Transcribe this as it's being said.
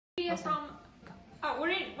here from... Oh, we're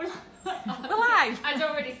live. I'd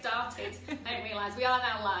already started. I didn't realise. We are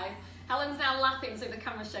now live. Helen's now laughing, so the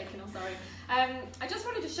camera's shaking, I'm sorry. I just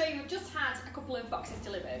wanted to show you, we've just had a couple of boxes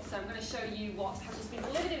delivered, so I'm going to show you what has just been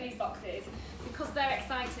delivered in these boxes, because they're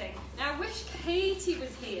exciting. Now, I wish Katie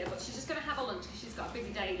was here, but she's just going to have a lunch, because she's got a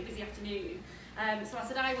busy day, a busy afternoon. So I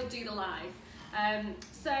said I would do the live.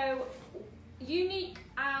 So, unique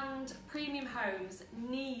and premium homes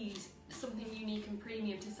need something unique and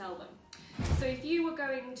premium to sell them. So if you were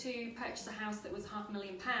going to purchase a house that was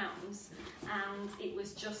 £500,000 and it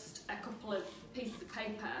was just a couple of pieces of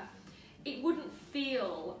paper, it wouldn't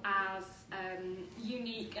feel as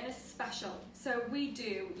unique and as special. So we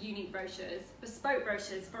do unique brochures, bespoke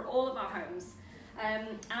brochures for all of our homes. And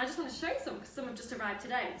I just want to show you some, because some have just arrived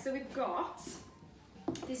today. So we've got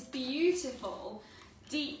this beautiful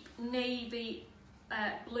deep navy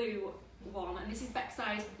blue one, and this is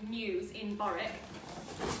Beckside Muse in Borwick,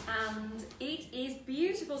 and it is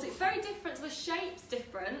beautiful. So it's very different, so the shape's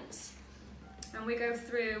different, and we go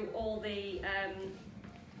through all the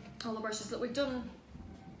brochures that we've done.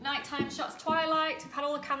 Nighttime shots, twilight, we've had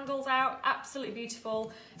all the candles out, absolutely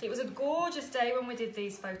beautiful. It was a gorgeous day when we did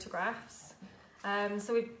these photographs.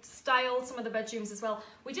 So we've styled some of the bedrooms as well.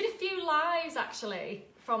 We did a few lives actually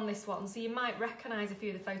from this one, so you might recognise a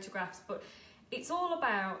few of the photographs, but it's all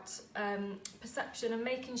about perception and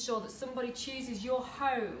making sure that somebody chooses your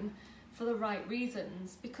home for the right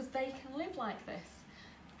reasons, because they can live like this.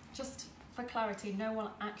 Just for clarity, no one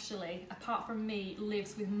actually, apart from me,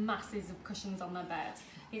 lives with masses of cushions on their bed.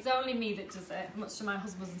 It's only me that does it, much to my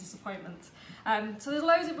husband's disappointment. So there's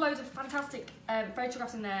loads of fantastic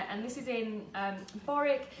photographs in there, and this is in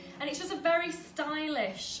Borwick, and it's just a very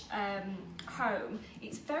stylish home.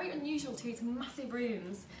 It's very unusual too, it's massive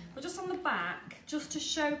rooms, but just on the back, just to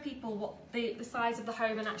show people what the size of the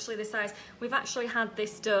home, and actually the size, we've actually had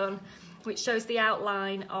this done, which shows the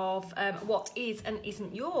outline of what is and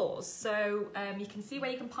isn't yours. So you can see where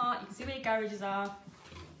you can park, you can see where your garages are,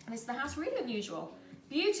 and this is the house, really unusual.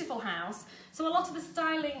 Beautiful house. So a lot of the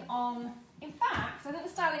styling on, in fact, I think the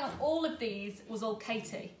styling on all of these was all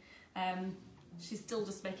Katie. She's still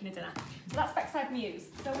just making a dinner. So that's Beckside Muse.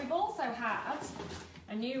 So we've also had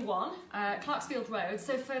a new one, Clarksfield Road.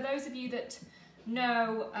 So for those of you that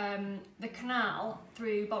know the canal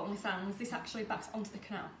through Bolton-le-Sands, this actually backs onto the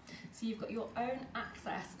canal. So you've got your own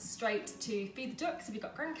access straight to feed the ducks if you've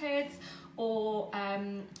got grandkids, or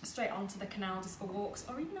straight onto the canal just for walks,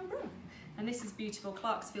 or even a run. And this is beautiful.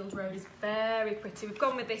 Clarksfield Road is very pretty. We've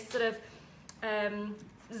gone with this sort of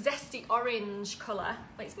zesty orange colour.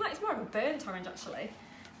 It's more of a burnt orange actually,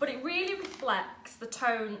 but it really reflects the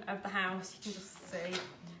tone of the house. You can just see.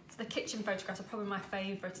 So the kitchen photographs are probably my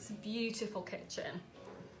favourite. It's a beautiful kitchen.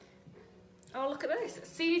 Oh, look at this.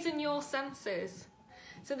 Season your senses.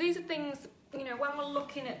 So these are things, you know, when we're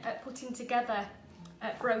looking at putting together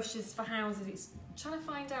brochures for houses, it's trying to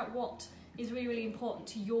find out what is really, really important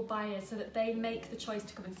to your buyers so that they make the choice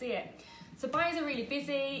to come and see it. So buyers are really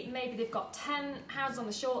busy, maybe they've got 10 houses on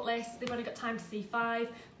the shortlist, they've only got time to see 5.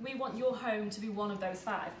 We want your home to be one of those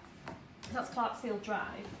 5. That's Clarksfield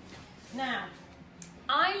Drive. Now,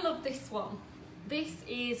 I love this one. This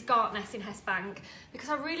is Gartness in Hestbank, because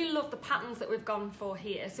I really love the patterns that we've gone for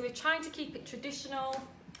here. So we're trying to keep it traditional.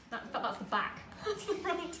 That's the back, that's the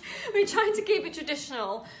front. We're trying to keep it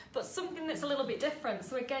traditional, but something that's a little bit different.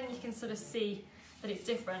 So again, you can sort of see that it's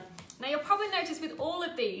different. Now you'll probably notice with all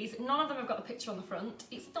of these, none of them have got a picture on the front.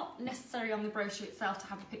 It's not necessary on the brochure itself to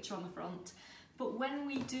have a picture on the front, but when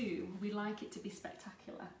we do, we like it to be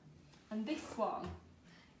spectacular. And this one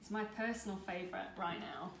is my personal favourite right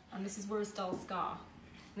now, and this is Wursdal Scar.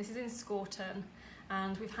 This is in Scorton,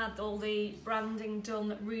 and we've had all the branding done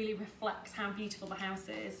that really reflects how beautiful the house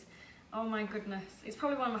is. Oh my goodness, it's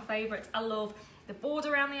probably one of my favourites. I love the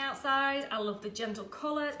border around the outside, I love the gentle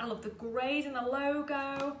colours, I love the greys in the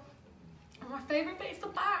logo. And my favourite bit is the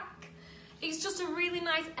back. It's just a really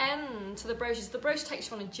nice end to the brochures. The brochure takes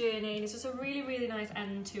you on a journey, and it's just a really, really nice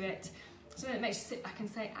end to it. Something that makes you sit back and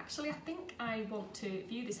say, actually, I think I want to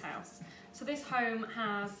view this house. So this home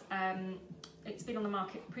has, it's been on the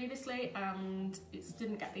market previously, and it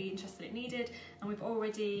didn't get the interest that it needed, and we've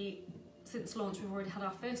already, since launch, we've already had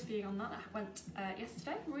our first viewing on that. That went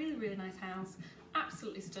yesterday. Really, really nice house.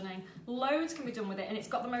 Absolutely stunning. Loads can be done with it, and it's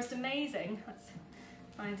got the most amazing, let's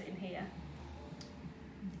find it in here.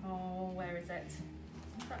 Oh, where is it?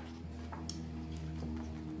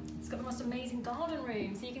 It's got the most amazing garden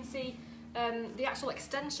room. So you can see the actual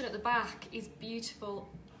extension at the back is beautiful,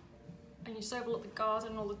 and you just overlook the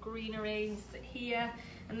garden, all the greenery. You sit here,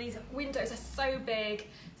 and these windows are so big.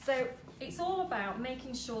 So it's all about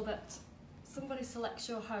making sure that somebody selects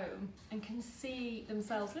your home and can see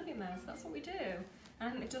themselves living there. So that's what we do.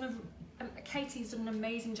 And we've done Katie's done an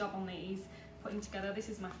amazing job on these, putting together. This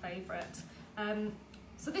is my favourite.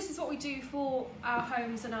 So this is what we do for our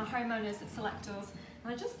homes and our homeowners that select us.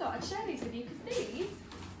 And I just thought I'd share these with you because these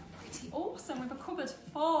are pretty awesome. We have a cupboard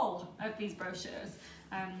full of these brochures.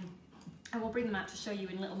 And we'll bring them out to show you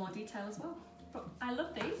in a little more detail as well. But I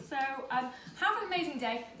love these. So have an amazing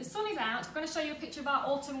day. The sun is out. I'm going to show you a picture of our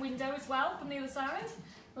autumn window as well from the other side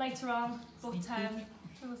later on. But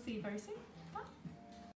we'll see you very soon.